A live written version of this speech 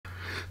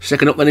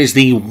Second up then is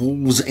the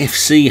Wolves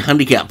FC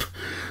Handicap.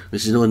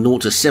 This is another 0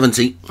 to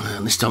 70,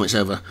 and this time it's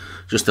over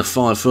just the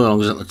 5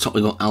 furlongs. At the top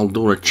we've got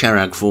Aldora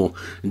Charag for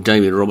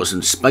David Robertson,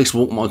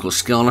 Spacewalk, Michael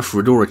Scala,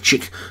 Fredora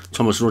Chick,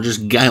 Thomas Rogers,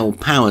 Gale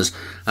Powers,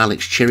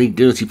 Alex Cherry,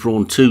 Dirty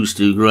Prawn 2,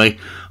 Stu Gray,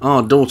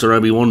 Our Daughter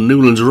Obi-Wan,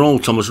 Newlands Roll,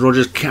 Thomas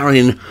Rogers,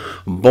 Carrion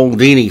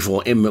Baldini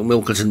for M.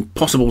 McMilkerton,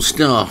 Possible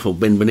Star for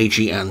Ben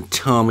Benici, and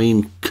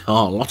Tarmeen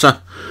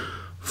Carlotta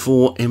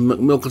for M.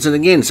 McMilkerton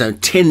again. So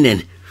 10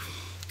 then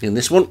in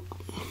this one.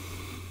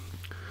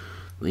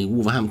 The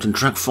Wolverhampton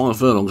track, 5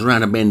 furlongs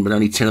round a bend, but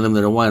only 10 of them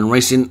that are away and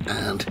racing.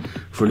 And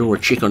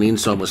Fredora Chick on the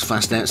inside was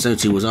fast out, so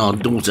too was Our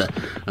Daughter.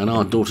 And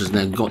Our Daughter's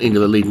now got into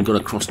the lead and got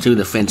across to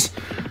the fence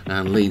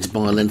and leads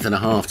by a length and a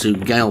half to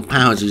Gale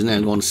Powers, who's now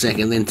gone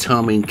second. Then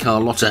Tarmeen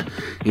Carlotta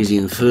is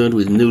in third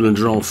with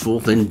Newlands Roll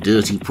fourth, then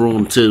Dirty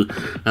Prawn 2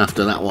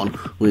 after that one,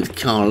 with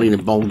Carolina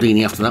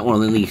Baldini after that one.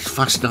 And then the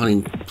fast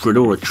starting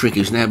Fredora Chick,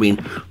 who's now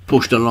been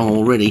pushed along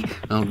already.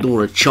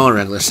 Aldora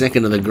Chirag, the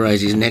second of the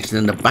greys, is next,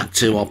 and then the back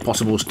two are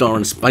Possible Star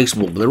and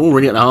Spacewalk. But they're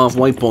already at the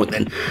halfway point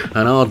then,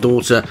 and Our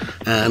Daughter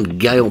and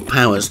Gale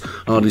Powers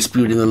are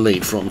disputing the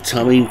lead from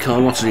Tarmeen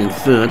Carlotta in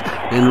third,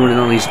 then running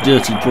on his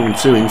Dirty Prawn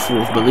 2 in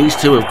fourth. But these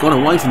two have gone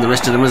away from the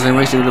rest of them as they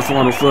race into the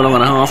final furlong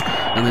and a half,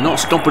 and they're not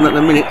stopping at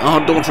the minute.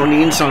 Our Daughter on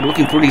the inside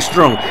looking pretty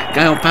strong.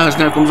 Gale Powers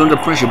now comes under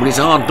pressure, but it's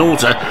Our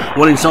Daughter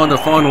well inside the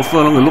final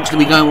furlong and looks to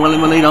be going well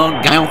in the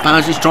lead. Gale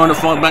Powers is trying to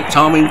fight back.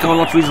 Tarmeen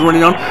Carlotta is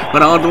running on,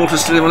 but Our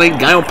Daughter's still in the lead.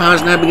 Gale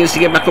Powers now begins to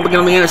get back up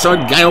again on the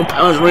outside. Gale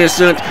Powers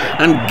reasserts,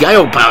 and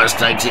Gale Powers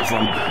takes it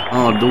from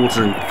Our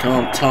Daughter and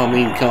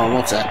Tarmeen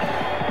Carlotta.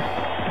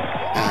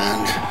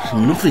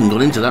 And nothing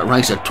got into that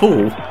race at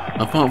all,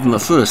 apart from the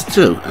first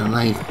two, and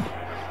they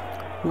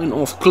went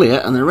off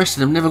clear, and the rest of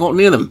them never got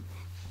near them.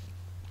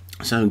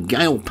 So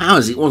Gale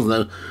Powers it was,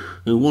 though,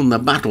 who won the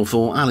battle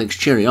for Alex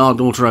Cherry. Our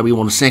Daughter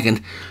Obi-Wan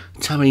second.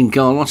 Tarmeen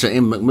Carlotta,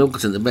 M.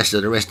 McMilkerton, the best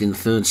of the rest, in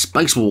third.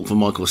 Spacewalk for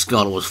Michael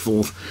Scala was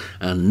fourth,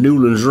 and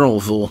Newlands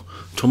Roll for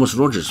Thomas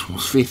Rogers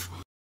was fifth.